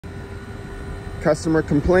Customer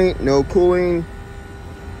complaint, no cooling.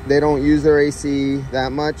 They don't use their AC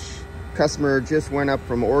that much. Customer just went up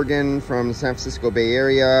from Oregon, from the San Francisco Bay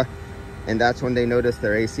Area, and that's when they noticed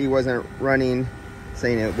their AC wasn't running,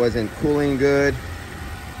 saying it wasn't cooling good.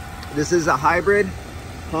 This is a hybrid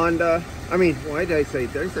Honda. I mean, why did I say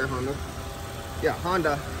Honda? Yeah,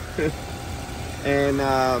 Honda. And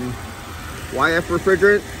YF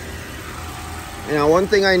refrigerant. Now, one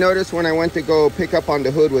thing I noticed when I went to go pick up on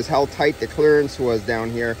the hood was how tight the clearance was down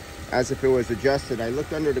here, as if it was adjusted. I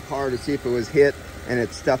looked under the car to see if it was hit, and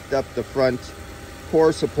it stuffed up the front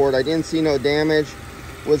core support. I didn't see no damage.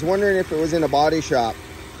 Was wondering if it was in a body shop.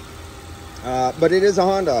 But it is a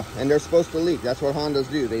Honda, and they're supposed to leak. That's what Hondas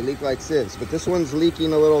do. They leak like sieves. But this one's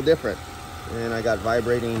leaking a little different. And I got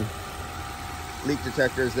vibrating leak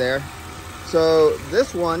detectors there. So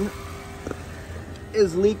this one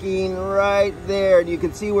is leaking right there. And you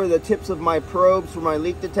can see where the tips of my probes for my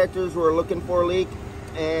leak detectors were looking for a leak.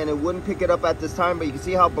 And it wouldn't pick it up at this time. But you can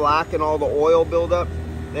see how black and all the oil buildup.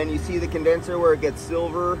 Then you see the condenser where it gets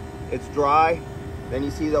silver. It's dry. Then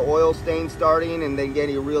you see the oil stain starting and then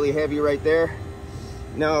getting really heavy right there.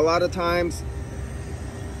 Now, a lot of times,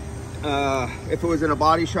 if it was in a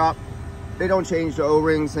body shop, they don't change the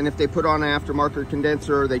O-rings. And if they put on an aftermarket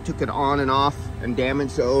condenser, they took it on and off and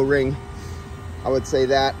damaged the O-ring. I would say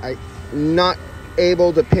that. I'm not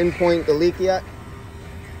able to pinpoint the leak yet.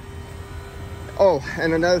 Oh,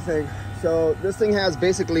 and another thing. So this thing has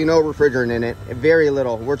basically no refrigerant in it. Very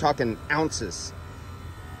little. We're talking ounces.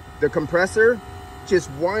 The compressor, just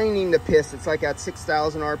whining the piss. It's like at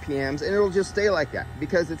 6,000 RPMs, and it'll just stay like that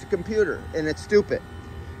because it's a computer and it's stupid.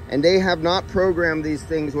 And they have not programmed these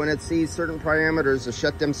things when it sees certain parameters to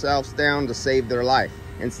shut themselves down to save their life.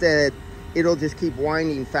 Instead, it'll just keep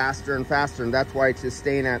whining faster and faster, and that's why it's just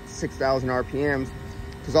staying at 6,000 RPMs.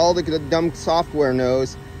 Because all the dumb software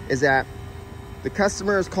knows is that the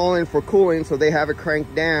customer is calling for cooling, so they have it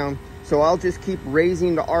cranked down. So I'll just keep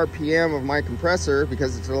raising the RPM of my compressor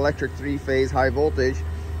because it's an electric 3-phase high voltage,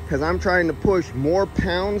 because I'm trying to push more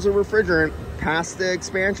pounds of refrigerant past the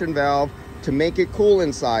expansion valve to make it cool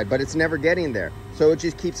inside, but it's never getting there. So it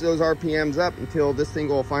just keeps those RPMs up until this thing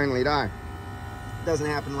will finally die. It doesn't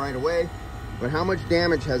happen right away, but how much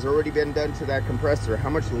damage has already been done to that compressor? How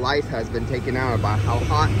much life has been taken out about how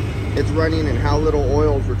hot it's running and how little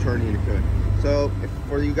oil is returning to it. So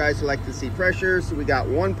for you guys who like to see pressures, we got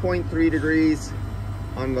 1.3 degrees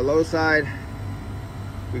on the low side.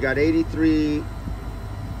 We got 83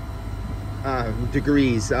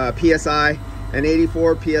 degrees PSI and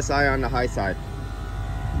 84 PSI on the high side.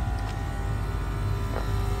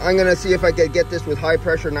 I'm gonna see if I could get this with high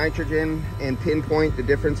pressure nitrogen and pinpoint the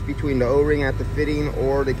difference between the O-ring at the fitting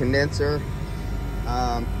or the condenser.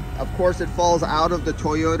 Of course, it falls out of the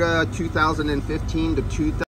Toyota 2015 to 2000.